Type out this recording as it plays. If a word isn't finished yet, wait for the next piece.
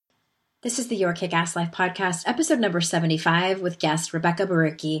This is the Your Kick-Ass Life podcast, episode number 75 with guest Rebecca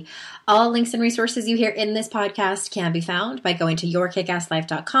Barucki. All links and resources you hear in this podcast can be found by going to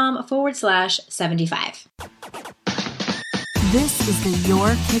yourkickasslife.com/75. This is the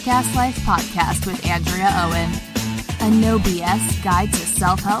Your Kick-Ass Life podcast with Andrea Owen, a no BS guide to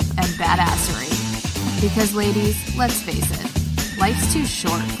self-help and badassery. Because ladies, let's face it, life's too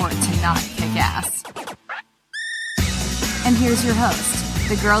short for it to not kick ass. And here's your host,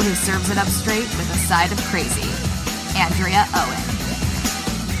 the girl who serves it up straight with a side of crazy, Andrea Owen.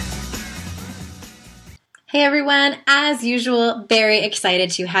 Hey everyone, as usual, very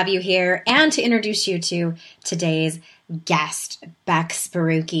excited to have you here and to introduce you to today's guest, Bex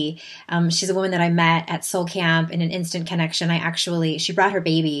Barucki. She's a woman that I met at Soul Camp in an instant connection. She brought her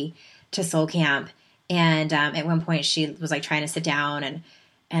baby to Soul Camp, and at one point she was like trying to sit down,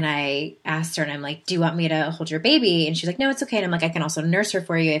 and I asked her, and I'm like, do you want me to hold your baby? And she's like, no, it's okay. And I'm like, I can also nurse her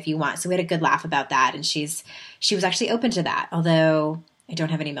for you if you want. So we had a good laugh about that. And she was actually open to that, although I don't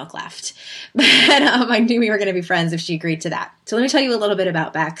have any milk left. But I knew we were going to be friends if she agreed to that. So let me tell you a little bit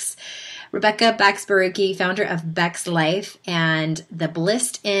about Bex. Rebecca Bex Barucki, founder of Bex Life and the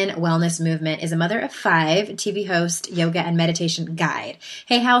Blissed In Wellness Movement, is a mother of 5, TV host, yoga and meditation guide,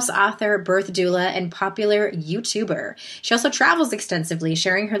 Hay House author, birth doula, and popular YouTuber. She also travels extensively,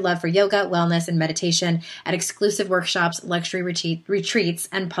 sharing her love for yoga, wellness, and meditation at exclusive workshops, luxury retreats,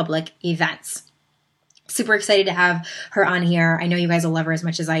 and public events. Super excited to have her on here. I know you guys will love her as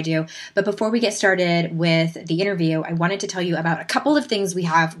much as I do. But before we get started with the interview, I wanted to tell you about a couple of things we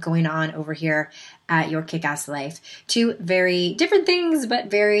have going on over here at Your Kick-Ass Life. 2 very different things,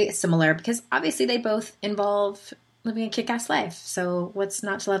 but very similar, because obviously they both involve living a kick-ass life. So what's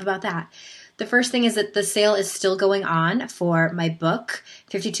not to love about that? The first thing is that the sale is still going on for my book,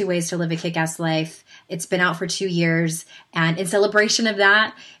 52 Ways to Live a Kick-Ass Life. It's been out for 2 years, and in celebration of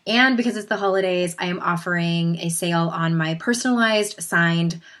that, and because it's the holidays, I am offering a sale on my personalized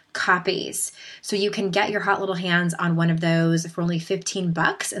signed copies. So you can get your hot little hands on one of those for only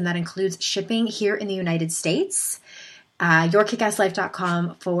 $15, and that includes shipping here in the United States.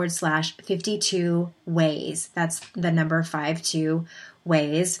 yourkickasslife.com/52 ways. That's the number 52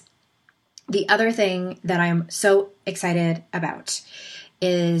 ways. The other thing that I'm so excited about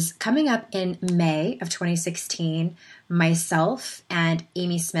is coming up in May of 2016, myself and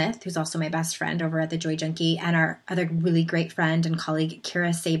Amy Smith, who's also my best friend over at the Joy Junkie, and our other really great friend and colleague,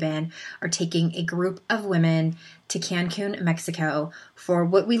 Kira Sabin, are taking a group of women to Cancun, Mexico for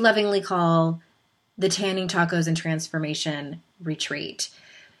what we lovingly call the Tanning, Tacos, and Transformation Retreat.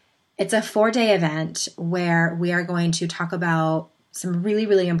 It's a 4-day event where we are going to talk about some really,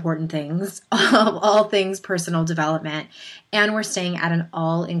 really important things, all things personal development. And we're staying at an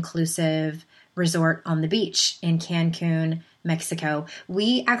all-inclusive resort on the beach in Cancun, Mexico.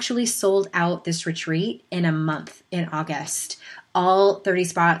 We actually sold out this retreat in a month in August. All 30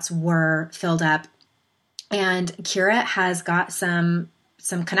 spots were filled up. And Kira has got some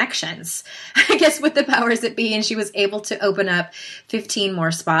connections, I guess, with the powers that be, and she was able to open up 15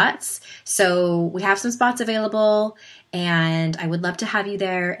 more spots. So we have some spots available, and I would love to have you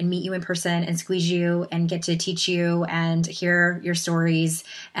there and meet you in person and squeeze you and get to teach you and hear your stories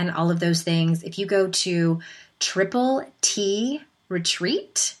and all of those things. If you go to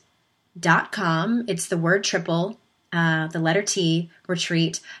trippletretreat.com, it's the word triple, the letter T,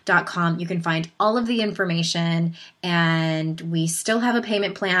 retreat.com. You can find all of the information, and we still have a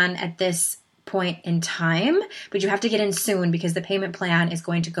payment plan at this point in time, but you have to get in soon because the payment plan is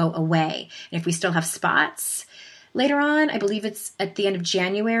going to go away. And if we still have spots later on, I believe it's at the end of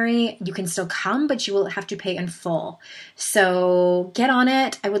January, you can still come, but you will have to pay in full. So get on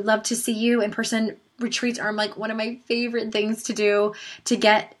it. I would love to see you in person. Retreats are like one of my favorite things to do, to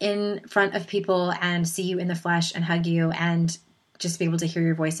get in front of people and see you in the flesh and hug you and just be able to hear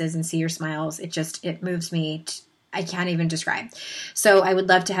your voices and see your smiles. It moves me. I can't even describe. So I would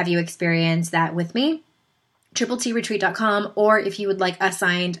love to have you experience that with me. trippletretreat.com, or if you would like a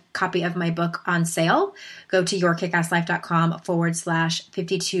signed copy of my book on sale, go to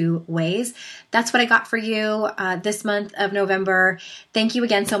yourkickasslife.com/52 ways. That's what I got for you this month of November. Thank you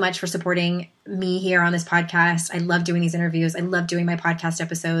again so much for supporting me here on this podcast. I love doing these interviews. I love doing my podcast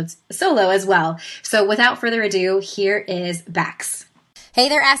episodes solo as well. So without further ado, here is Bex. Hey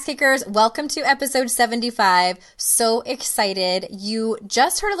there, ass kickers. Welcome to episode 75. So excited. You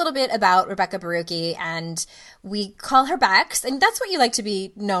just heard a little bit about Rebecca Barucki, and we call her Bex, and that's what you like to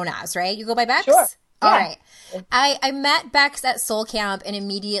be known as, right? You go by Bex? Sure. All right. I met Bex at Soul Camp and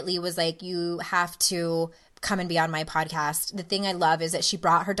immediately was like, you have to come and be on my podcast. The thing I love is that she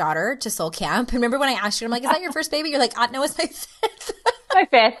brought her daughter to Soul Camp. Remember when I asked you, I'm like, is that your first baby? You're like, no, it's my fifth. My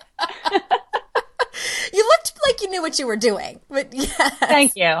fifth. like you knew what you were doing. But yes.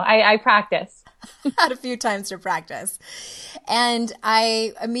 Thank you. I practice. Had a few times to practice. And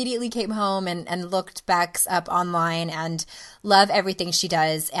I immediately came home and looked Bex up online and love everything she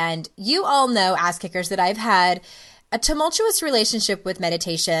does. And you all know, ass kickers, that I've had a tumultuous relationship with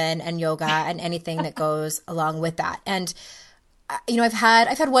meditation and yoga and anything that goes along with that. And I've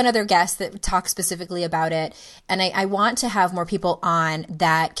had one other guest that talks specifically about it, and I want to have more people on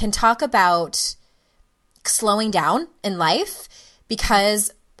that can talk about slowing down in life,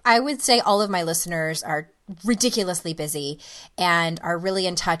 because I would say all of my listeners are ridiculously busy and are really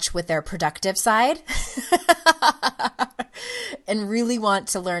in touch with their productive side and really want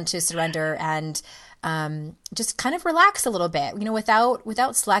to learn to surrender and just kind of relax a little bit,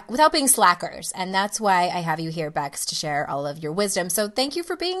 without being slackers. And that's why I have you here, Bex, to share all of your wisdom. So thank you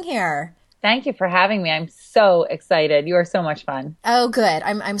for being here. Thank you for having me. I'm so excited. You are so much fun. Oh, good.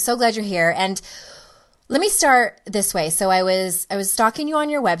 I'm so glad you're here. And let me start this way. So I was stalking you on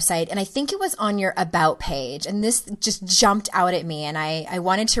your website, and I think it was on your About page, and this just jumped out at me, and I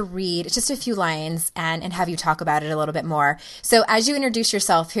wanted to read just a few lines and have you talk about it a little bit more. So as you introduce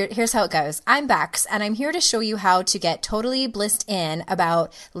yourself, here's how it goes. I'm Bex, and I'm here to show you how to get totally blissed in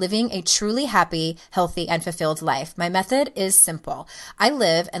about living a truly happy, healthy, and fulfilled life. My method is simple. I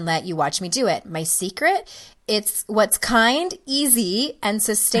live and let you watch me do it. My secret, it's what's kind, easy, and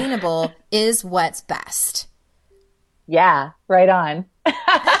sustainable is what's best. Yeah, right on.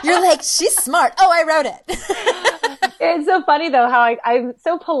 You're like, she's smart. Oh, I wrote it. It's so funny though how I'm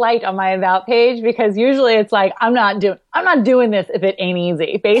so polite on my About page, because usually it's like, I'm not doing this if it ain't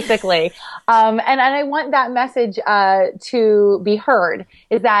easy, basically. And I want that message to be heard,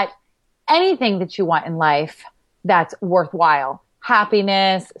 is that anything that you want in life that's worthwhile,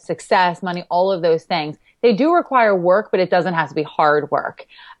 happiness, success, money, all of those things, they do require work, but it doesn't have to be hard work.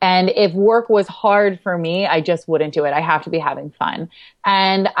 And if work was hard for me, I just wouldn't do it. I have to be having fun.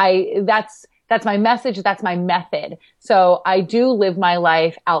 And that's my message. That's my method. So I do live my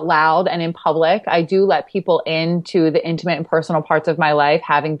life out loud and in public. I do let people into the intimate and personal parts of my life,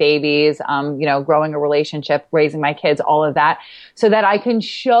 having babies, growing a relationship, raising my kids, all of that, so that I can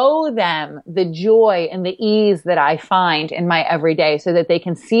show them the joy and the ease that I find in my everyday, so that they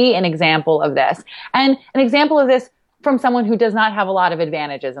can see an example of this, and an example of this from someone who does not have a lot of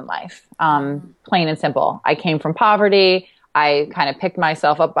advantages in life. Plain and simple. I came from poverty. I kind of picked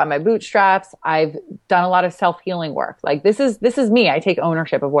myself up by my bootstraps. I've done a lot of self-healing work. Like this is me. I take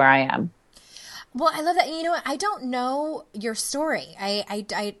ownership of where I am. Well, I love that. You know what? I don't know your story.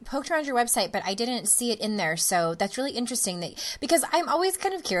 I poked around your website, but I didn't see it in there. So that's really interesting because I'm always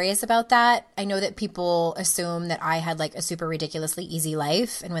kind of curious about that. I know that people assume that I had like a super ridiculously easy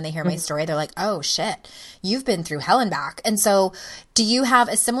life. And when they hear my story, they're like, oh shit, you've been through hell and back. And so do you have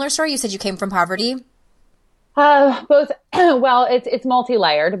a similar story? You said you came from poverty. Both. Well, it's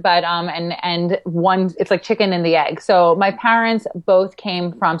multi-layered, but, and one, it's like chicken and the egg. So my parents both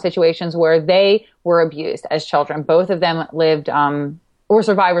came from situations where they were abused as children. Both of them lived, were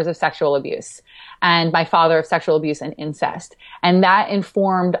survivors of sexual abuse, and my father of sexual abuse and incest. And that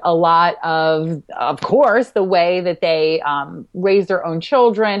informed a lot of course, the way that they, raised their own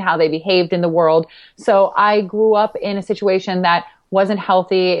children, how they behaved in the world. So I grew up in a situation that wasn't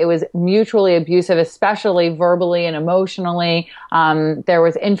healthy. It was mutually abusive, especially verbally and emotionally. There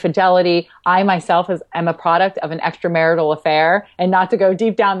was infidelity. I myself am a product of an extramarital affair, and not to go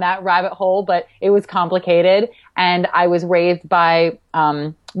deep down that rabbit hole, but it was complicated. And I was raised by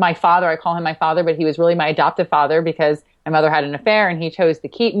my father. I call him my father, but he was really my adoptive father, because my mother had an affair and he chose to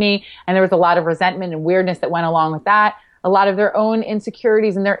keep me. And there was a lot of resentment and weirdness that went along with that. A lot of their own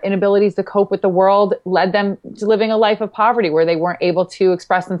insecurities and their inabilities to cope with the world led them to living a life of poverty, where they weren't able to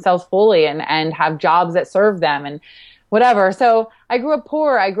express themselves fully and have jobs that served them and whatever. So I grew up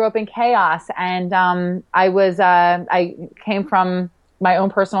poor. I grew up in chaos, and I came from my own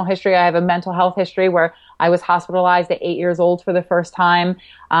personal history. I have a mental health history where I was hospitalized at 8 years old for the first time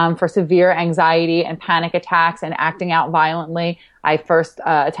for severe anxiety and panic attacks and acting out violently. I first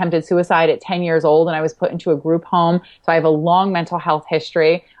attempted suicide at 10 years old, and I was put into a group home. So I have a long mental health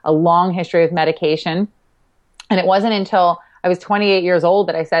history, a long history of medication. And it wasn't until I was 28 years old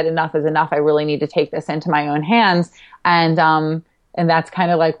that I said, enough is enough. I really need to take this into my own hands. And that's kind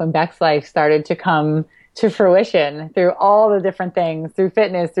of like when Beck's life started to come to fruition through all the different things, through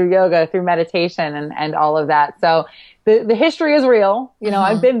fitness, through yoga, through meditation, and all of that. So the history is real.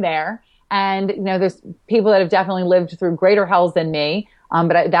 I've been there. And, there's people that have definitely lived through greater hells than me.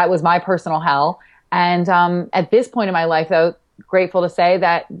 But that was my personal hell. And, at this point in my life, though, grateful to say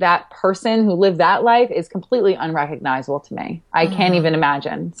that person who lived that life is completely unrecognizable to me. I can't even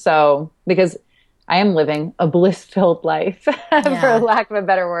imagine. So, because I am living a bliss-filled life, for lack of a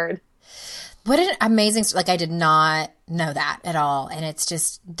better word. What an amazing, like I did not know that at all. And it's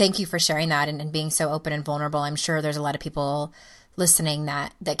just, thank you for sharing that and being so open and vulnerable. I'm sure there's a lot of people listening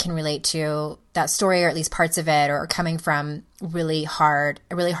that can relate to that story, or at least parts of it, or coming from a really hard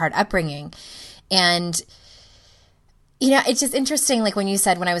upbringing. And, it's just interesting. Like when you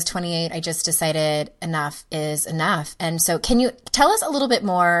said, when I was 28, I just decided enough is enough. And so can you tell us a little bit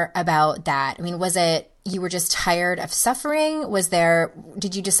more about that? I mean, was it, you were just tired of suffering?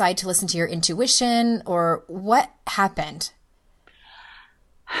 Did you decide to listen to your intuition, or what happened?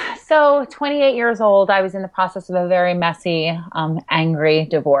 So 28 years old, I was in the process of a very messy, angry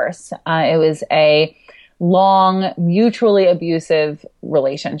divorce. It was a long, mutually abusive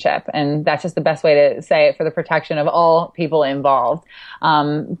relationship. And that's just the best way to say it for the protection of all people involved.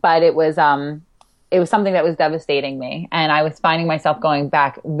 But it was something that was devastating me. And I was finding myself going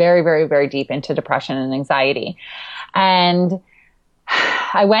back very, very, very deep into depression and anxiety. And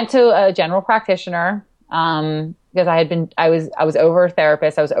I went to a general practitioner, because I was over a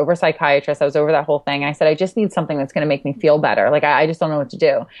therapist, I was over a psychiatrist, I was over that whole thing. And I said, I just need something that's going to make me feel better. Like, I just don't know what to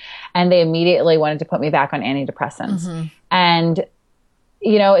do. And they immediately wanted to put me back on antidepressants. Mm-hmm. And,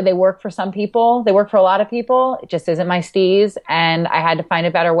 they work for some people, they work for a lot of people. It just isn't my steez. And I had to find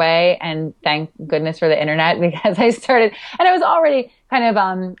a better way. And thank goodness for the internet, because I started, and I was already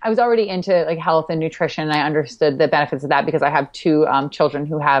I was already into like health and nutrition. And I understood the benefits of that because I have two children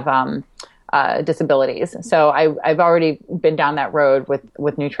who have, disabilities. So I've already been down that road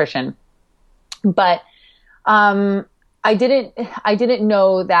with nutrition, but, I didn't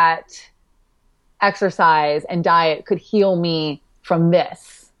know that exercise and diet could heal me from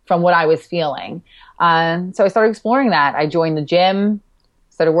what I was feeling. So I started exploring that. I joined the gym,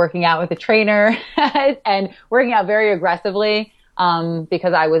 started working out with a trainer and working out very aggressively,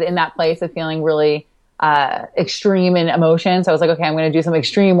 because I was in that place of feeling really extreme in emotion. So I was like, okay, I'm going to do some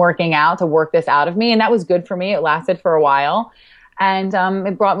extreme working out to work this out of me. And that was good for me. It lasted for a while. And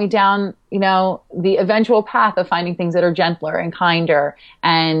it brought me down, the eventual path of finding things that are gentler and kinder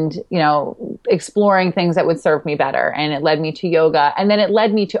and, exploring things that would serve me better. And it led me to yoga. And then it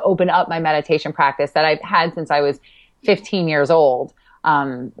led me to open up my meditation practice that I've had since I was 15 years old,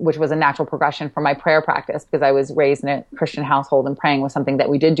 which was a natural progression from my prayer practice, because I was raised in a Christian household and praying was something that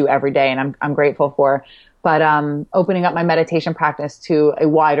we did do every day. And I'm grateful for, but, opening up my meditation practice to a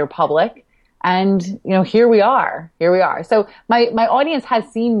wider public. And, here we are. So my audience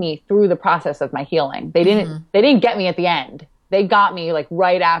has seen me through the process of my healing. They didn't get me at the end. They got me like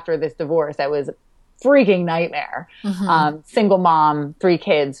right after this divorce. That was freaking nightmare. Mm-hmm. Single mom, 3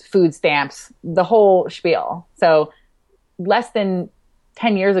 kids, food stamps, the whole spiel. So less than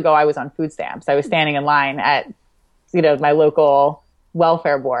 10 years ago, I was on food stamps. I was standing in line at, my local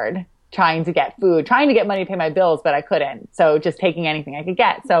welfare board, trying to get food, trying to get money to pay my bills, but I couldn't. So just taking anything I could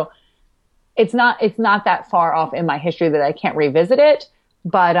get. So it's not that far off in my history that I can't revisit it,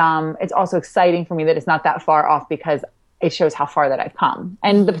 but it's also exciting for me that it's not that far off, because it shows how far that I've come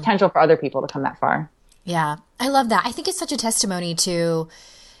and the potential for other people to come that far. Yeah, I love that. I think it's such a testimony to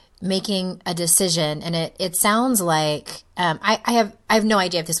making a decision. And it sounds like, I have no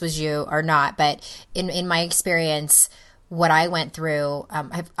idea if this was you or not, but in my experience, what I went through, I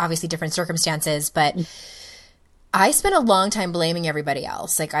have obviously different circumstances, but I spent a long time blaming everybody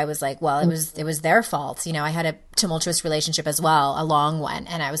else. Like I was like, well, it was their fault. I had a tumultuous relationship as well, a long one.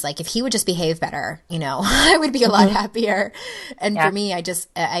 And I was like, if he would just behave better, I would be a lot happier. And for me,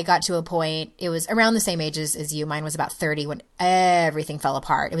 I got to a point, it was around the same age as you. Mine was about 30 when everything fell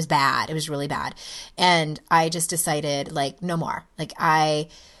apart. It was bad. It was really bad. And I just decided like, no more. Like I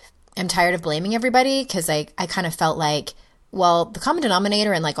am tired of blaming everybody, because I kind of felt like, well, the common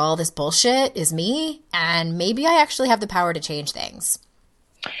denominator in like all this bullshit is me, and maybe I actually have the power to change things.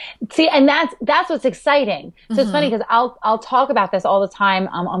 See, and that's what's exciting. So It's funny because I'll talk about this all the time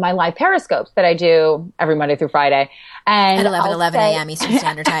on my live periscopes that I do every Monday through Friday. And at 11 a.m. Eastern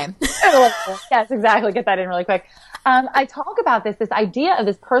Standard Time. Yes, exactly. Get that in really quick. I talk about this idea of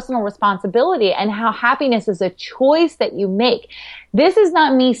this personal responsibility and how happiness is a choice that you make. This is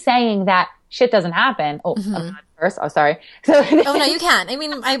not me saying that shit doesn't happen. Oh, I'm not first. Oh, sorry. Oh, no, you can. I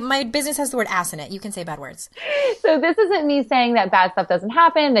mean, my business has the word ass in it. You can say bad words. So this isn't me saying that bad stuff doesn't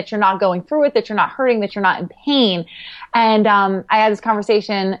happen, that you're not going through it, that you're not hurting, that you're not in pain. And I had this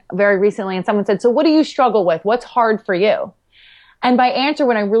conversation very recently, and someone said, so what do you struggle with? What's hard for you? And my answer,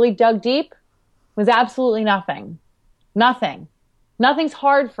 when I really dug deep, was absolutely nothing. Nothing. Nothing's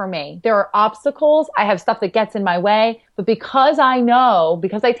hard for me. There are obstacles. I have stuff that gets in my way, but because I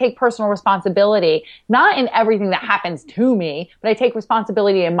take personal responsibility, not in everything that happens to me, but I take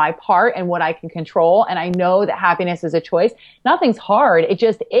responsibility in my part and what I can control. And I know that happiness is a choice. Nothing's hard. It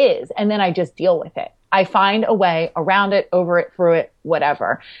just is. And then I just deal with it. I find a way around it, over it, through it,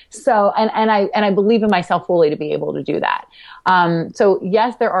 whatever. So, and I believe in myself fully to be able to do that. So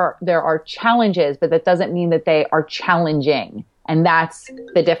yes, there are challenges, but that doesn't mean that they are challenging. And that's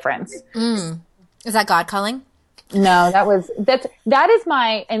the difference. Is that God calling? No, that is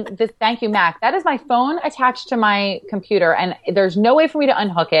my, and this, thank you, Mac. That is my phone attached to my computer, and there's no way for me to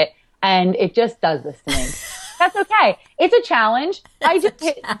unhook it. And it just does this to me. That's okay. It's a challenge. I just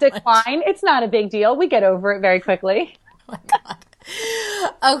hit decline. It's not a big deal. We get over it very quickly. Oh my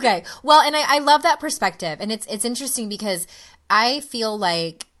God. Okay. Well, and I love that perspective. And it's interesting because I feel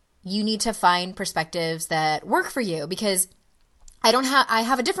like you need to find perspectives that work for you, because I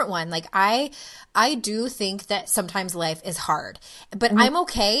have a different one. Like I do think that sometimes life is hard, but I'm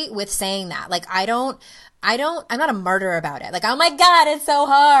okay with saying that. Like I'm not a martyr about it. Like, oh my God, it's so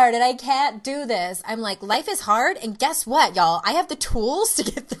hard and I can't do this. I'm like, life is hard. And guess what, y'all? I have the tools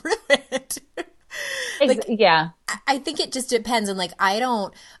to get through it. Like, yeah. I think it just depends. And like, I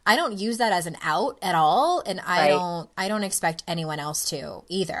don't use that as an out at all. And I don't expect anyone else to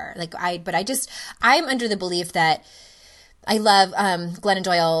either. Like I'm under the belief that I love Glennon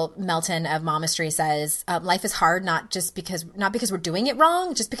Doyle Melton of Momastery says life is hard not because we're doing it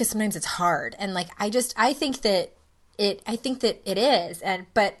wrong, just because sometimes it's hard. And like I think that it is.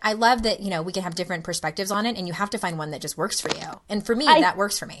 But I love that, we can have different perspectives on it, and you have to find one that just works for you. And for me, that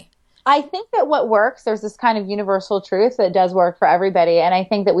works for me. I think that what works, there's this kind of universal truth that does work for everybody. And I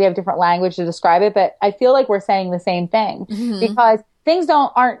think that we have different language to describe it, but I feel like we're saying the same thing because things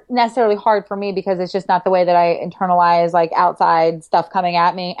aren't necessarily hard for me, because it's just not the way that I internalize like outside stuff coming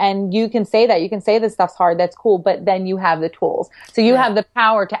at me. And you can say that. You can say this stuff's hard. That's cool. But then you have the tools. So you have the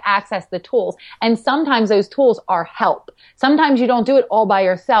power to access the tools. And sometimes those tools are help. Sometimes you don't do it all by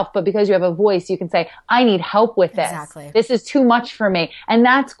yourself, but because you have a voice, you can say, I need help with this. Exactly. This is too much for me. And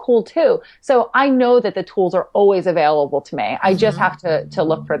that's cool too. So I know that the tools are always available to me. I just have to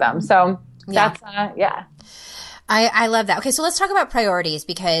look for them. So that's, I love that. Okay, so let's talk about priorities,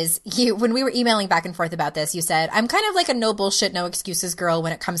 because when we were emailing back and forth about this, you said, I'm kind of like a no bullshit, no excuses girl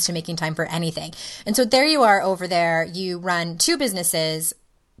when it comes to making time for anything. And so there you are over there. You run 2 businesses.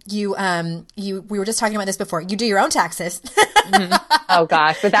 We were just talking about this before. You do your own taxes. Oh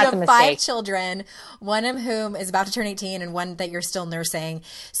gosh, but that's a mistake. 5 children, one of whom is about to turn 18 and one that you're still nursing.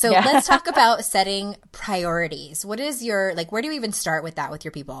 So let's talk about setting priorities. What is where do you even start with that with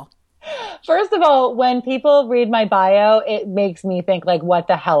your people? First of all, when people read my bio, it makes me think like, what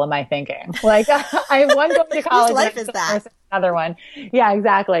the hell am I thinking? Like I have one going to college. Whose life is that? Another one. Yeah,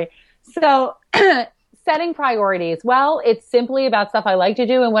 exactly. So setting priorities. Well, it's simply about stuff I like to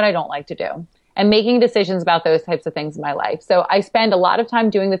do and what I don't like to do, and making decisions about those types of things in my life. So I spend a lot of time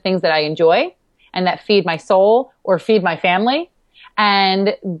doing the things that I enjoy and that feed my soul or feed my family.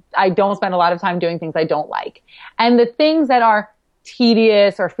 And I don't spend a lot of time doing things I don't like. And the things that are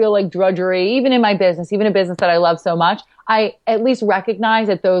tedious or feel like drudgery, even in my business, even a business that I love so much, I at least recognize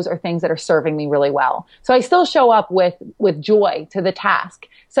that those are things that are serving me really well. So I still show up with joy to the task.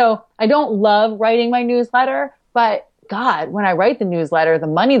 So I don't love writing my newsletter, but God, when I write the newsletter, the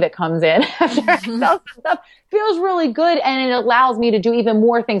money that comes in after I sell stuff feels really good. And it allows me to do even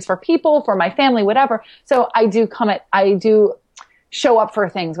more things for people, for my family, whatever. So I do show up for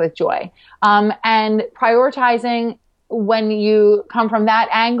things with joy. And prioritizing, when you come from that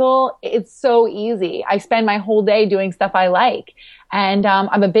angle, it's so easy. I spend my whole day doing stuff I like. And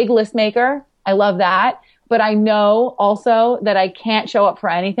I'm a big list maker. I love that. But I know also that I can't show up for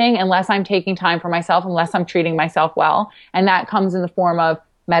anything unless I'm taking time for myself, unless I'm treating myself well. And that comes in the form of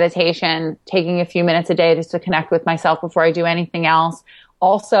meditation, taking a few minutes a day just to connect with myself before I do anything else.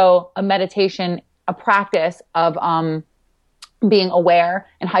 Also, a practice of being aware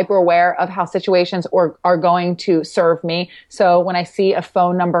and hyper aware of how situations are going to serve me. So when I see a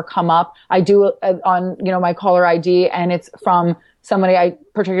phone number come up, I do on, my caller ID, and it's from somebody I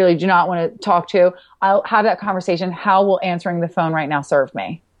particularly do not want to talk to. I'll have that conversation. How will answering the phone right now serve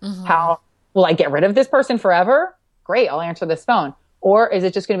me? How will I get rid of this person forever? Great. I'll answer this phone. Or is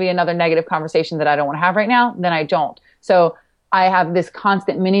it just going to be another negative conversation that I don't want to have right now? Then I don't. So I have this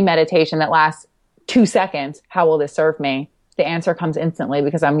constant mini meditation that lasts 2 seconds. How will this serve me? The answer comes instantly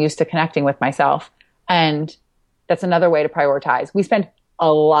because I'm used to connecting with myself. And that's another way to prioritize. We spend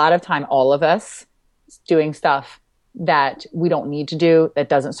a lot of time, all of us, doing stuff that we don't need to do, that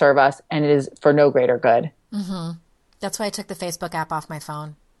doesn't serve us, and it is for no greater good. That's why I took the Facebook app off my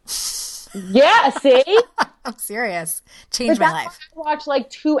phone. Yeah, see? I'm serious. Changed my life. I watch like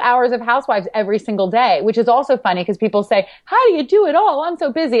 2 hours of Housewives every single day, which is also funny because people say, how do you do it all? I'm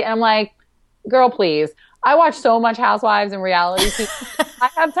so busy. And I'm like, girl, please. I watch so much Housewives and reality TV. I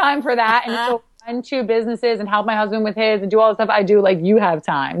have time for that and go run 2 businesses and help my husband with his and do all the stuff I do. Like, you have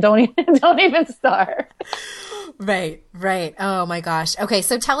time. Don't even start. Right. Oh my gosh. Okay.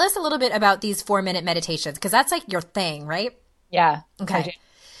 So tell us a little bit about these 4-minute meditations, because that's like your thing, right? Yeah. Okay.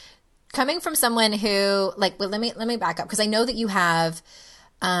 Coming from someone who, like, well, let me back up, because I know that you have,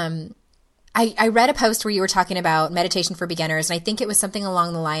 I read a post where you were talking about meditation for beginners, and I think it was something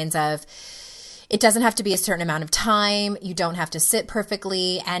along the lines of, it doesn't have to be a certain amount of time. You don't have to sit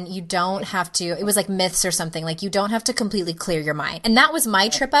perfectly, and you don't have to, it was like myths or something, like you don't have to completely clear your mind. And that was my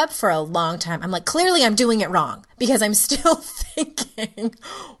trip up for a long time. I'm like, clearly I'm doing it wrong because I'm still thinking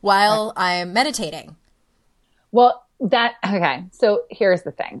while I'm meditating. Well, okay. So here's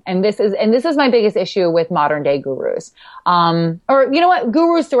the thing. And this is my biggest issue with modern day gurus. Or you know what?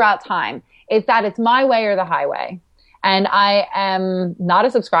 Gurus throughout time. It's that it's my way or the highway. And I am not a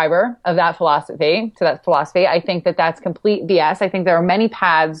subscriber of that philosophy, I think that that's complete BS. I think there are many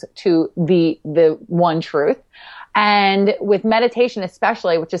paths to the one truth. And with meditation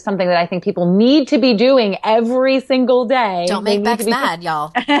especially, which is something that I think people need to be doing every single day. Don't make Bex mad,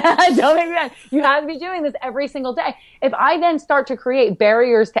 y'all. Don't make me mad. You have to be doing this every single day. If I then start to create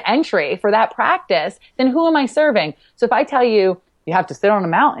barriers to entry for that practice, then who am I serving? So if I tell you, you have to sit on a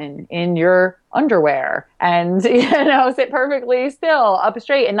mountain in your underwear and, sit perfectly still, up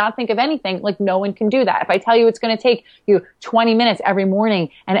straight and not think of anything, like no one can do that. If I tell you it's going to take you 20 minutes every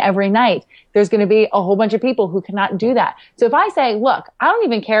morning and every night, there's going to be a whole bunch of people who cannot do that. So if I say, look, I don't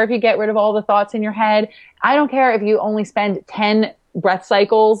even care if you get rid of all the thoughts in your head. I don't care if you only spend 10 breath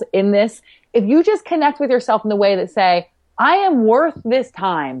cycles in this. If you just connect with yourself in the way that say, I am worth this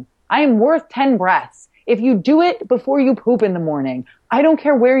time. I am worth 10 breaths. If you do it before you poop in the morning, I don't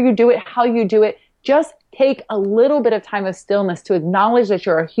care where you do it, how you do it, just take a little bit of time of stillness to acknowledge that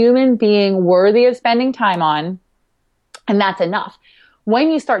you're a human being worthy of spending time on, and that's enough.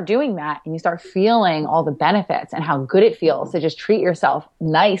 When you start doing that and you start feeling all the benefits and how good it feels to just treat yourself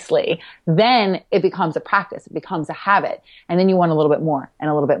nicely, then it becomes a practice. It becomes a habit. And then you want a little bit more and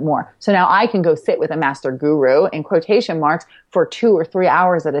a little bit more. So now I can go sit with a master guru in quotation marks for 2 or 3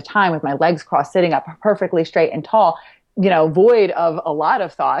 hours at a time with my legs crossed, sitting up perfectly straight and tall, void of a lot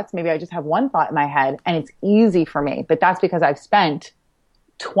of thoughts. Maybe I just have one thought in my head and it's easy for me. But that's because I've spent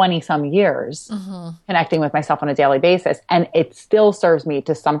 20 some years connecting with myself on a daily basis. And it still serves me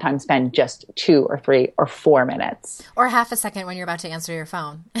to sometimes spend just 2 or 3 or 4 minutes. Or half a second when you're about to answer your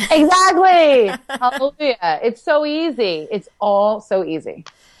phone. Exactly. Hallelujah. It's so easy. It's all so easy.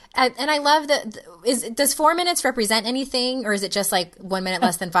 And I love that. Does 4 minutes represent anything, or is it just like 1 minute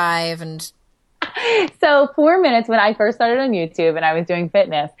less than 5? And so 4 minutes, when I first started on YouTube and I was doing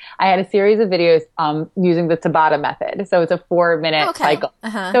fitness, I had a series of videos using the Tabata method. So it's a 4-minute cycle.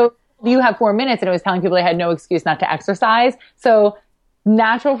 So you have 4 minutes, and it was telling people they had no excuse not to exercise. So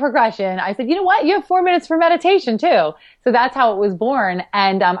natural progression, I said, you know what? You have 4 minutes for meditation too. So that's how it was born.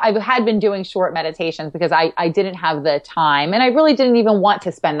 And I had been doing short meditations because I didn't have the time, and I really didn't even want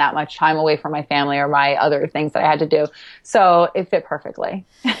to spend that much time away from my family or my other things that I had to do. So it fit perfectly.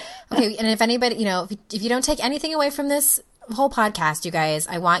 Okay. And if anybody, if you don't take anything away from this whole podcast, you guys,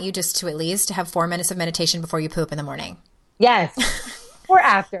 I want you just to at least have 4 minutes of meditation before you poop in the morning. Yes. Or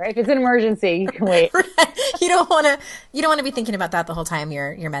after. If it's an emergency, you can wait. You don't want to be thinking about that the whole time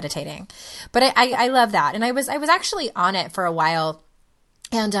you're meditating. But I love that. And I was actually on it for a while.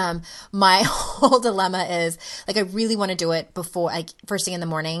 And my whole dilemma is, like, I really want to do it before, like, first thing in the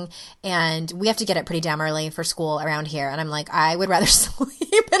morning, and we have to get up pretty damn early for school around here. And I'm like, I would rather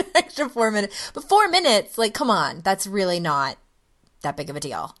sleep an extra 4 minutes. But 4 minutes, like, come on, that's really not that big of a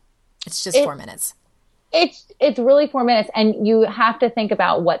deal. It's just 4 minutes. It's really 4 minutes, and you have to think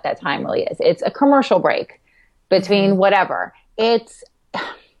about what that time really is. It's a commercial break between whatever.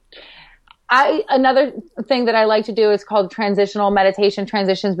 Another thing that I like to do is called transitional meditation,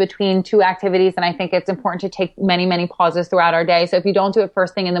 transitions between 2 activities. And I think it's important to take many, many pauses throughout our day. So if you don't do it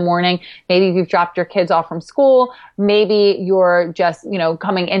first thing in the morning, maybe you've dropped your kids off from school, maybe you're just,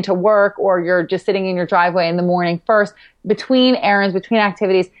 coming into work, or you're just sitting in your driveway in the morning first, between errands, between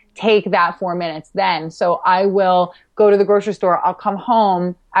activities, take that 4 minutes then. So I will go to the grocery store. I'll come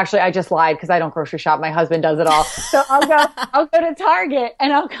home. Actually, I just lied because I don't grocery shop. My husband does it all. So I'll go to Target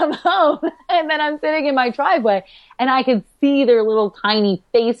and I'll come home, and then I'm sitting in my driveway and I can see their little tiny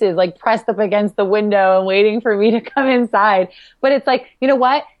faces like pressed up against the window and waiting for me to come inside. But it's like, you know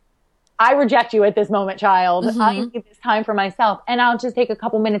what? I reject you at this moment, child. I need this time for myself. And I'll just take a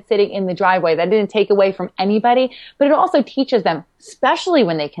couple minutes sitting in the driveway. That didn't take away from anybody, but it also teaches them, especially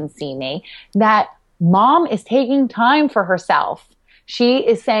when they can see me, that mom is taking time for herself. She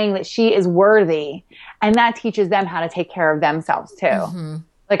is saying that she is worthy, and that teaches them how to take care of themselves too.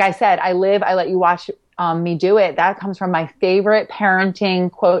 Like I said, I let you watch me do it. That comes from my favorite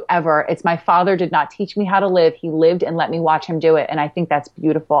parenting quote ever. It's my father did not teach me how to live. He lived and let me watch him do it. And I think that's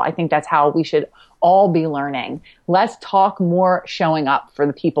beautiful. I think that's how we should all be learning. Let's talk more showing up for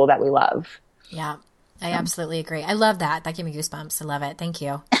the people that we love. Yeah, I absolutely agree. I love that. That gave me goosebumps. I love it. Thank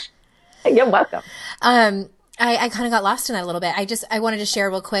you. You're welcome. I kind of got lost in that a little bit. I wanted to share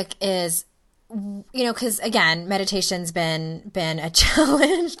real quick is, you know, because again, meditation's been a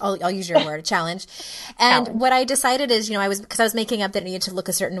challenge. I'll use your word, a challenge. And what I decided is, you know, I was making up that I needed to look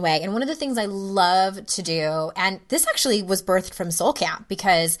a certain way. And one of the things I love to do, and this actually was birthed from Soul Camp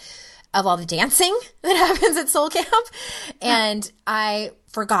because of all the dancing that happens at Soul Camp. And I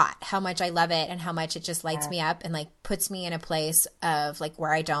forgot how much I love it and how much it just lights me up and like puts me in a place of like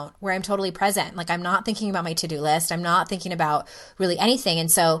where I'm totally present. Like I'm not thinking about my to-do list. I'm not thinking about really anything.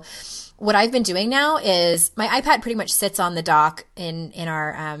 And so what I've been doing now is my iPad pretty much sits on the dock in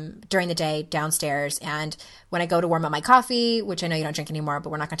our during the day downstairs. And when I go to warm up my coffee, which I know you don't drink anymore, but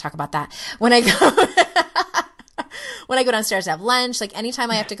we're not going to talk about that. When I go downstairs to have lunch, like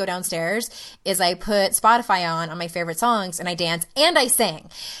anytime I have to go downstairs is I put Spotify on my favorite songs and I dance and I sing.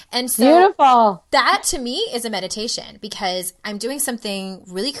 And so beautiful. That to me is a meditation because I'm doing something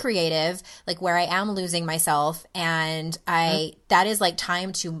really creative, like where I am losing myself. And that is like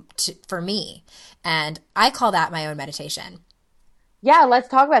time for me. And I call that my own meditation. Yeah, let's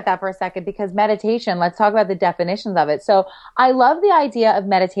talk about that for a second because meditation, let's talk about the definitions of it. So I love the idea of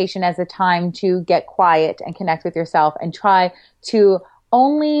meditation as a time to get quiet and connect with yourself and try to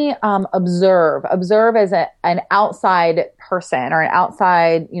only observe as an outside person or an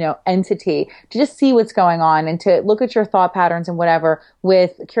outside, you know, entity to just see what's going on and to look at your thought patterns and whatever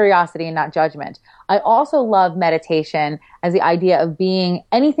with curiosity and not judgment. I also love meditation as the idea of being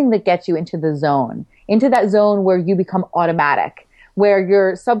anything that gets you into the zone, into that zone where you become automatic, where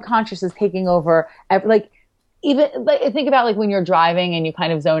your subconscious is taking over. Like even like think about like when you're driving and you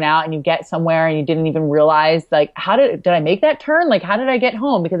kind of zone out and you get somewhere and you didn't even realize like how did I make that turn? Like how did I get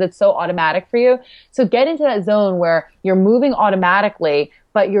home? Because it's so automatic for you. So get into that zone where you're moving automatically,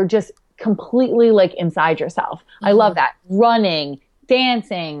 but you're just completely like inside yourself. I love that. Running,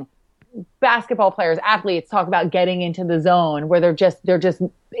 dancing, basketball players, athletes talk about getting into the zone where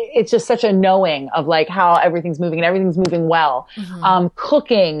it's just such a knowing of like how everything's moving and everything's moving well.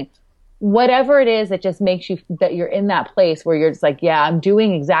 Cooking, whatever it is that just makes you, that you're in that place where you're just like, yeah, I'm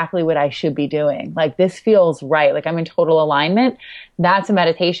doing exactly what I should be doing. Like this feels right. Like I'm in total alignment. That's a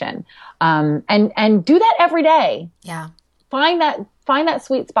meditation. And do that every day. Yeah. Find that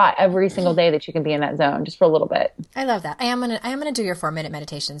sweet spot every single day that you can be in that zone just for a little bit. I love that. I am gonna do your 4-minute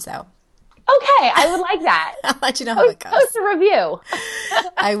meditations though. Okay, I would like that. I'll let you know how it goes. Post a review.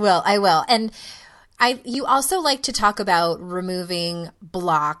 I will. And you also like to talk about removing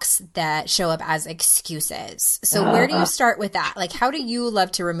blocks that show up as excuses. So where do you start with that? Like, how do you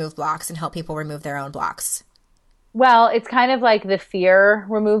love to remove blocks and help people remove their own blocks? Well, it's kind of like the fear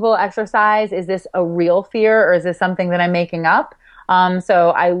removal exercise. Is this a real fear or is this something that I'm making up?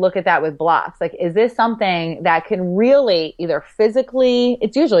 So I look at that with blocks. Like, is this something that can really either physically,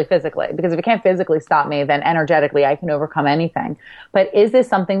 it's usually physically, because if it can't physically stop me, then energetically I can overcome anything. But is this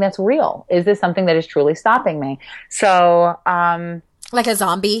something that's real? Is this something that is truly stopping me? So, like a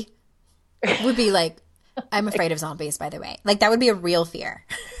zombie would be like, I'm afraid of zombies, by the way. Like that would be a real fear.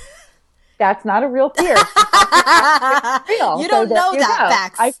 That's not a real fear. Real. You don't know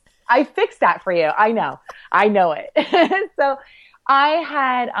that facts. I fixed that for you. I know it. So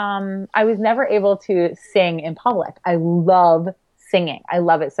I was never able to sing in public. I love singing. I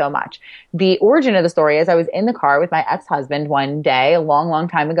love it so much. The origin of the story is I was in the car with my ex-husband one day, a long, long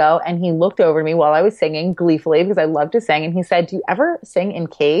time ago, and he looked over to me while I was singing gleefully because I love to sing. And he said, "Do you ever sing in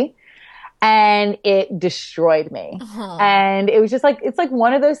key?" And it destroyed me. And it was just like, it's like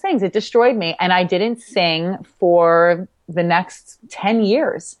one of those things. It destroyed me. And I didn't sing for the next 10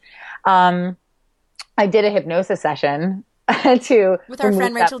 years. I did a hypnosis session with our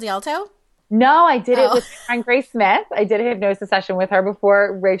friend Rachel D'Alto? No, I did it with my friend Grace Smith. I did a hypnosis session with her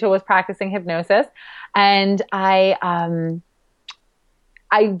before Rachel was practicing hypnosis. And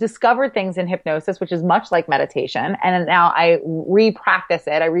I discovered things in hypnosis, which is much like meditation. And now I re-practice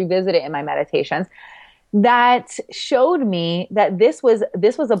it. I revisit it in my meditations that showed me that this was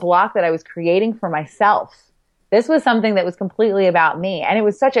a block that I was creating for myself. This was something that was completely about me. And it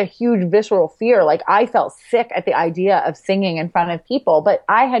was such a huge visceral fear. Like I felt sick at the idea of singing in front of people, but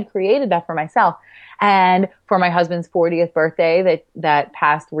I had created that for myself. And for my husband's 40th birthday that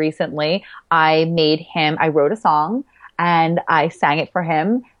passed recently, I wrote a song and I sang it for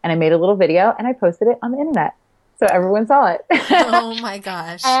him and I made a little video and I posted it on the internet. So everyone saw it. Oh my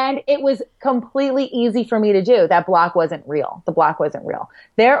gosh. And it was completely easy for me to do. That block wasn't real. The block wasn't real.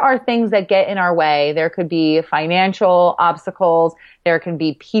 There are things that get in our way. There could be financial obstacles. There can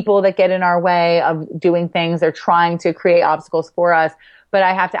be people that get in our way of doing things. They're trying to create obstacles for us. But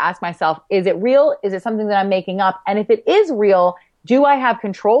I have to ask myself, is it real? Is it something that I'm making up? And if it is real, do I have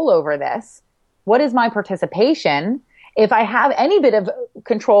control over this? What is my participation? If I have any bit of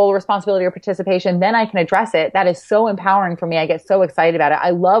control, responsibility, or participation, then I can address it. That is so empowering for me. I get so excited about it.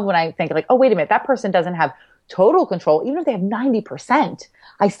 I love when I think like, oh, wait a minute, that person doesn't have total control. Even if they have 90%,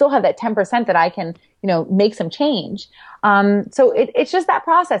 I still have that 10% that I can, make some change. So it's just that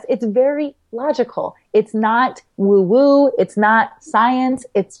process. It's very logical. It's not woo-woo. It's not science.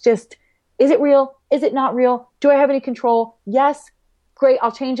 It's just, is it real? Is it not real? Do I have any control? Yes. Great.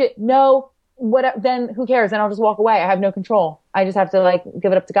 I'll change it. No. What, then who cares? Then I'll just walk away. I have no control. I just have to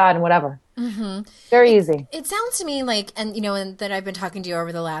give it up to God and whatever. Mm-hmm. Very easy. It sounds to me like, and that I've been talking to you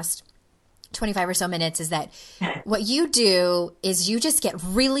over the last 25 or so minutes, is that what you do is you just get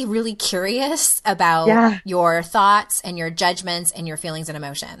really, really curious about your thoughts and your judgments and your feelings and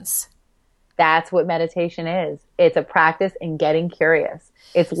emotions. That's what meditation is. It's a practice in getting curious.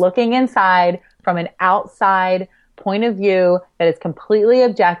 It's looking inside from an outside point of view that is completely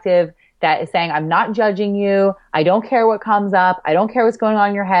objective, that is saying, I'm not judging you. I don't care what comes up. I don't care what's going on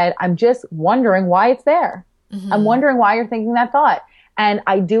in your head. I'm just wondering why it's there. Mm-hmm. I'm wondering why you're thinking that thought. And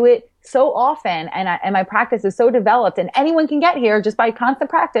I do it so often, and my practice is so developed, and anyone can get here just by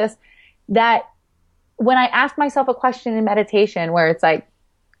constant practice, that when I ask myself a question in meditation where it's like,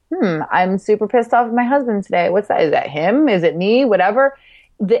 I'm super pissed off at my husband today. What's that? Is that him? Is it me? Whatever.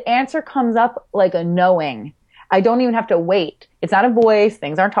 The answer comes up like a knowing. I don't even have to wait. It's not a voice.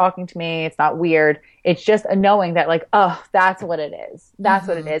 Things aren't talking to me. It's not weird. It's just a knowing that that's what it is. That's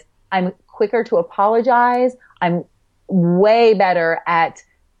what it is. I'm quicker to apologize. I'm way better at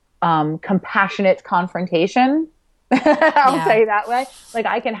compassionate confrontation. I'll say that way.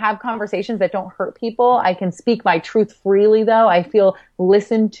 I can have conversations that don't hurt people. I can speak my truth freely though. I feel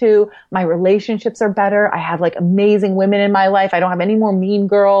listened to. My relationships are better. I have amazing women in my life. I don't have any more mean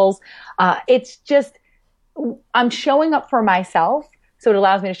girls. It's just, I'm showing up for myself, so it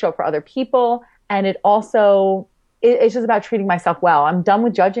allows me to show up for other people. And it also, it's just about treating myself well. I'm done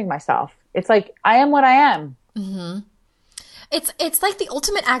with judging myself. It's like, I am what I am. Mm-hmm. It's like the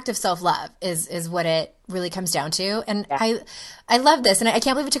ultimate act of self-love is what it really comes down to. And I love this. And I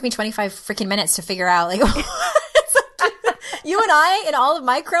can't believe it took me 25 freaking minutes to figure out you and I and all of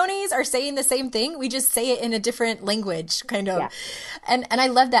my cronies are saying the same thing. We just say it in a different language, kind of. Yeah. And I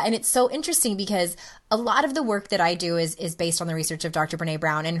love that. And it's so interesting because a lot of the work that I do is based on the research of Dr. Brene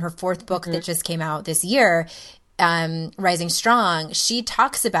Brown. And her fourth book that just came out this year, Rising Strong, she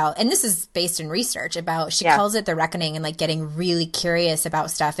talks about, and this is based in research, about, she calls it the reckoning and getting really curious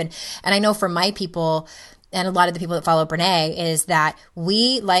about stuff. And I know for my people, and a lot of the people that follow Brene, is that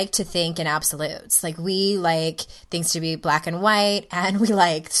we like to think in absolutes. We like things to be black and white, and we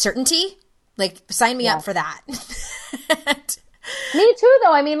like certainty. Sign me up for that. Me too,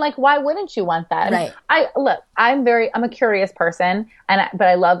 though. I mean, why wouldn't you want that? Right. I'm a curious person, but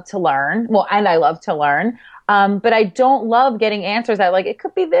I love to learn. Well, and I love to learn. But I don't love getting answers that it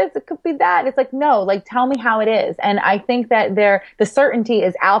could be this, it could be that. It's no, tell me how it is. And I think that the certainty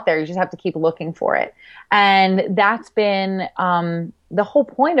is out there. You just have to keep looking for it. And that's been, the whole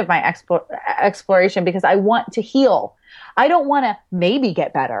point of my exploration, because I want to heal. I don't want to maybe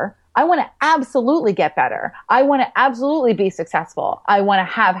get better. I want to absolutely get better. I want to absolutely be successful. I want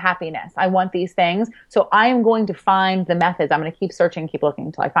to have happiness. I want these things. So I am going to find the methods. I'm going to keep searching, keep looking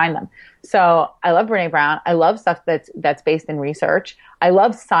until I find them. So I love Brene Brown. I love stuff that's based in research. I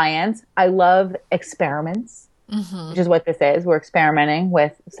love science. I love experiments, which is what this is. We're experimenting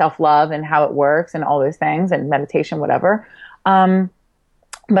with self-love and how it works and all those things, and meditation, whatever.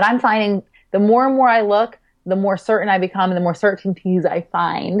 But I'm finding the more and more I look, the more certain I become and the more certainties I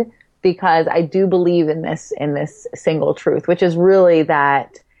find, because I do believe in this single truth, which is really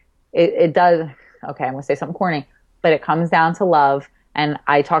that it does, okay, I'm going to say something corny, but it comes down to love. And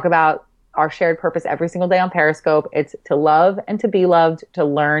I talk about our shared purpose every single day on Periscope. It's to love and to be loved, to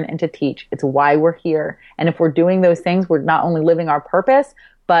learn and to teach. It's why we're here. And if we're doing those things, we're not only living our purpose,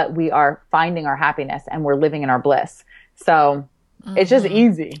 but we are finding our happiness and we're living in our bliss. So it's just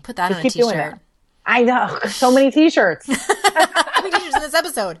easy. Put that just on a keep doing t-shirt. it. I know. So many t-shirts. How many t-shirts in this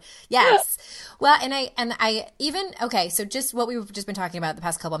episode? Yes. Well, and I even, okay, so just what we've just been talking about the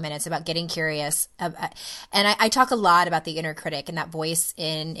past couple of minutes about getting curious. And I talk a lot about the inner critic and that voice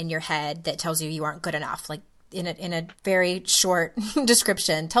in your head that tells you aren't good enough. Like in a very short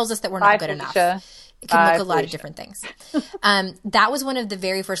description, tells us that we're not good enough. It can look a lot of different things. That was one of the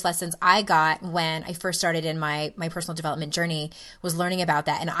very first lessons I got when I first started in my personal development journey, was learning about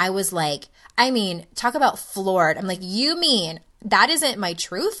that. And I was like, talk about floored. I'm like, you mean that isn't my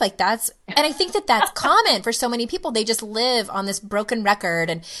truth? Like and I think that that's common for so many people. They just live on this broken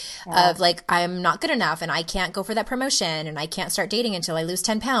record of like, I'm not good enough and I can't go for that promotion and I can't start dating until I lose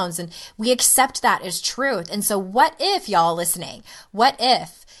 10 pounds. And we accept that as truth. And so what if, y'all listening, what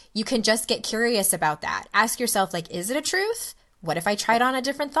if you can just get curious about that? Ask yourself, like, is it a truth? What if I tried on a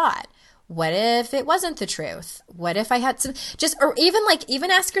different thought? What if it wasn't the truth? What if I had some or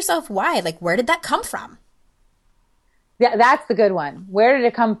even ask yourself why, like, where did that come from? Yeah, that's the good one. Where did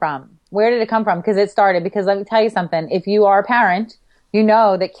it come from? Where did it come from? Because let me tell you something. If you are a parent, you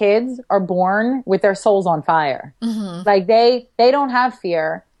know that kids are born with their souls on fire. Mm-hmm. Like they don't have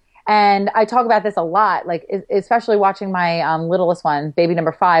fear. And I talk about this a lot, like especially watching my littlest one, baby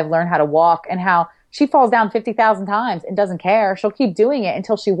number 5, learn how to walk, and how she falls down 50,000 times and doesn't care. She'll keep doing it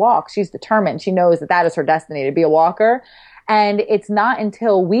until she walks. She's determined. She knows that is her destiny, to be a walker. And it's not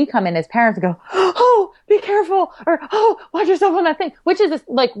until we come in as parents and go, oh, be careful, or, oh, watch yourself on that thing, which is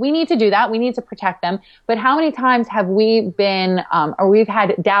like, we need to do that. We need to protect them. But how many times have we been, or we've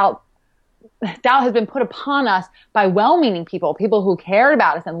had doubt has been put upon us by well-meaning people who cared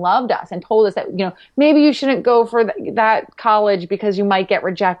about us and loved us and told us that, maybe you shouldn't go for that college because you might get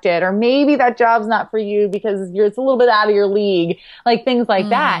rejected, or maybe that job's not for you because it's a little bit out of your league, like things like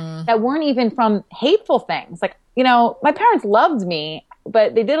that weren't even from hateful things. Like, my parents loved me,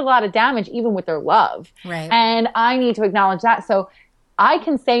 but they did a lot of damage even with their love. Right. And I need to acknowledge that. So I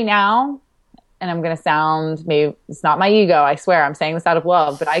can say now, and I'm going to sound, maybe it's not my ego, I swear, I'm saying this out of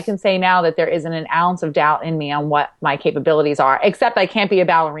love, but I can say now that there isn't an ounce of doubt in me on what my capabilities are, except I can't be a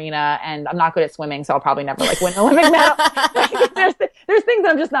ballerina and I'm not good at swimming, so I'll probably never win an Olympic medal. There's things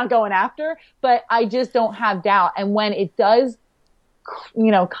I'm just not going after, but I just don't have doubt. And when it does,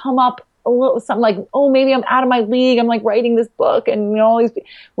 come up a little, something like, oh, maybe I'm out of my league, I'm like writing this book and all these,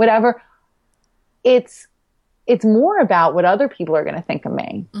 whatever, it's more about what other people are going to think of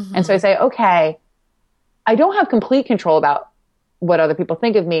me. Mm-hmm. And so I say, okay, I don't have complete control about what other people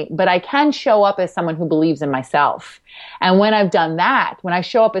think of me, but I can show up as someone who believes in myself. And when I've done that, when I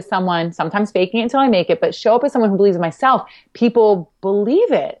show up as someone, sometimes faking it until I make it, but show up as someone who believes in myself, people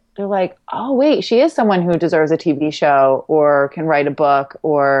believe it. They're like, oh, wait, she is someone who deserves a TV show or can write a book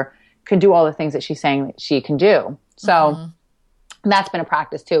or can do all the things that she's saying that she can do. So that's been a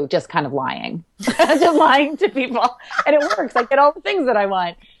practice too, just kind of lying, just lying to people. And it works. I get all the things that I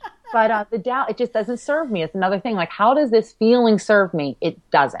want. But the doubt, it just doesn't serve me. It's another thing. Like, how does this feeling serve me? It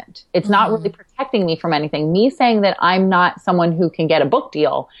doesn't. It's not really protecting me from anything. Me saying that I'm not someone who can get a book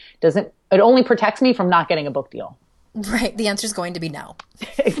deal it only protects me from not getting a book deal. Right. The answer is going to be no.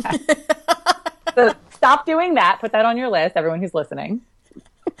 Exactly. So stop doing that. Put that on your list, everyone who's listening.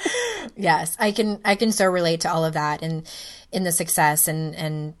 Yes, I can so relate to all of that and in the success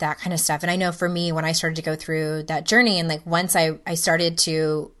and that kind of stuff. And I know for me, when I started to go through that journey and like once I started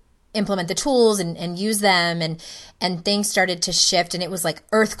to implement the tools and use them and things started to shift and it was like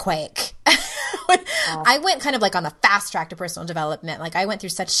earthquake. I went kind of like on the fast track to personal development. Like I went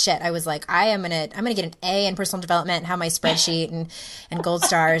through such shit. I was like, I'm gonna get an A in personal development and have my spreadsheet and gold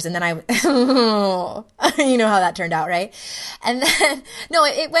stars. And then you know how that turned out, right? And then no,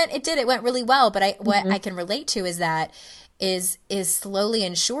 it went really well. But what I can relate to is that is slowly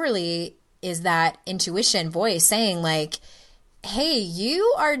and surely is that intuition voice saying like, hey,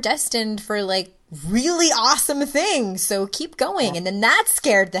 you are destined for like really awesome things. So keep going. And then that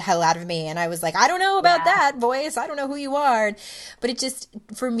scared the hell out of me. And I was like, I don't know about that voice. I don't know who you are. But it just,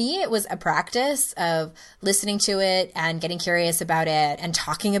 for me, it was a practice of listening to it and getting curious about it and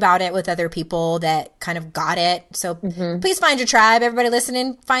talking about it with other people that kind of got it. So please find your tribe. Everybody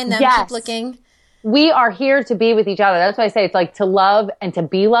listening, find them, keep looking. We are here to be with each other. That's why I say it's like to love and to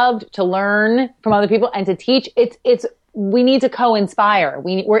be loved, to learn from other people and to teach. We need to co-inspire.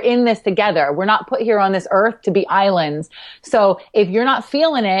 We're in this together. We're not put here on this earth to be islands. So if you're not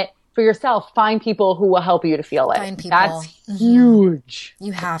feeling it for yourself, find people who will help you to feel it. Find people. That's huge.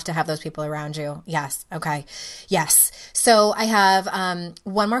 You have to have those people around you. Yes. Okay. Yes. So I have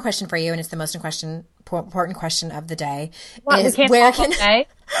one more question for you, and it's the most important question of the day.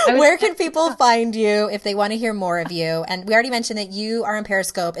 Where can people find you if they want to hear more of you? And we already mentioned that you are on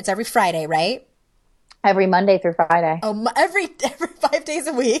Periscope. It's every Friday, right? Every Monday through Friday. Oh, every 5 days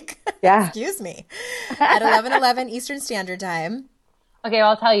a week. Yeah. Excuse me. At 11:11 Eastern Standard Time. Okay, well,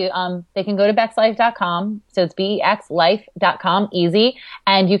 I'll tell you, they can go to BexLife.com. So it's BEXLife.com, easy.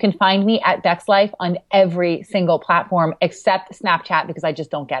 And you can find me at BexLife on every single platform except Snapchat because I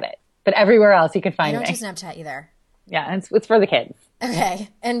just don't get it. But everywhere else you can find me. I don't do Snapchat either. Yeah, it's for the kids. Okay.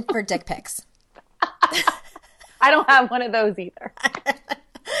 And for dick pics. I don't have one of those either.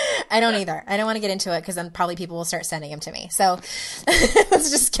 I don't either. I don't want to get into it because then probably people will start sending them to me. So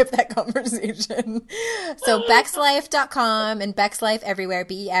let's just skip that conversation. So BexLife.com and BexLife everywhere,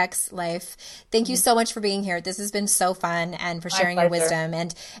 BEX Life. Thank you so much for being here. This has been so fun and for sharing your wisdom.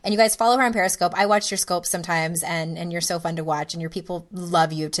 And you guys follow her on Periscope. I watch your scopes sometimes and you're so fun to watch and your people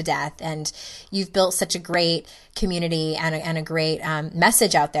love you to death. And you've built such a great community and a great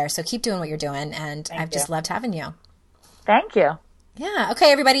message out there. So keep doing what you're doing. And I've just loved having you. Thank you. Yeah.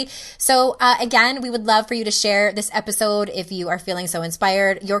 Okay, everybody. So again, we would love for you to share this episode if you are feeling so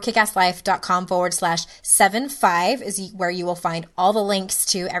inspired. yourkickasslife.com/75 is where you will find all the links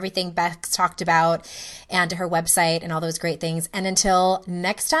to everything Bex talked about and to her website and all those great things. And until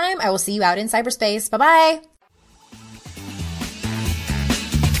next time, I will see you out in cyberspace. Bye-bye.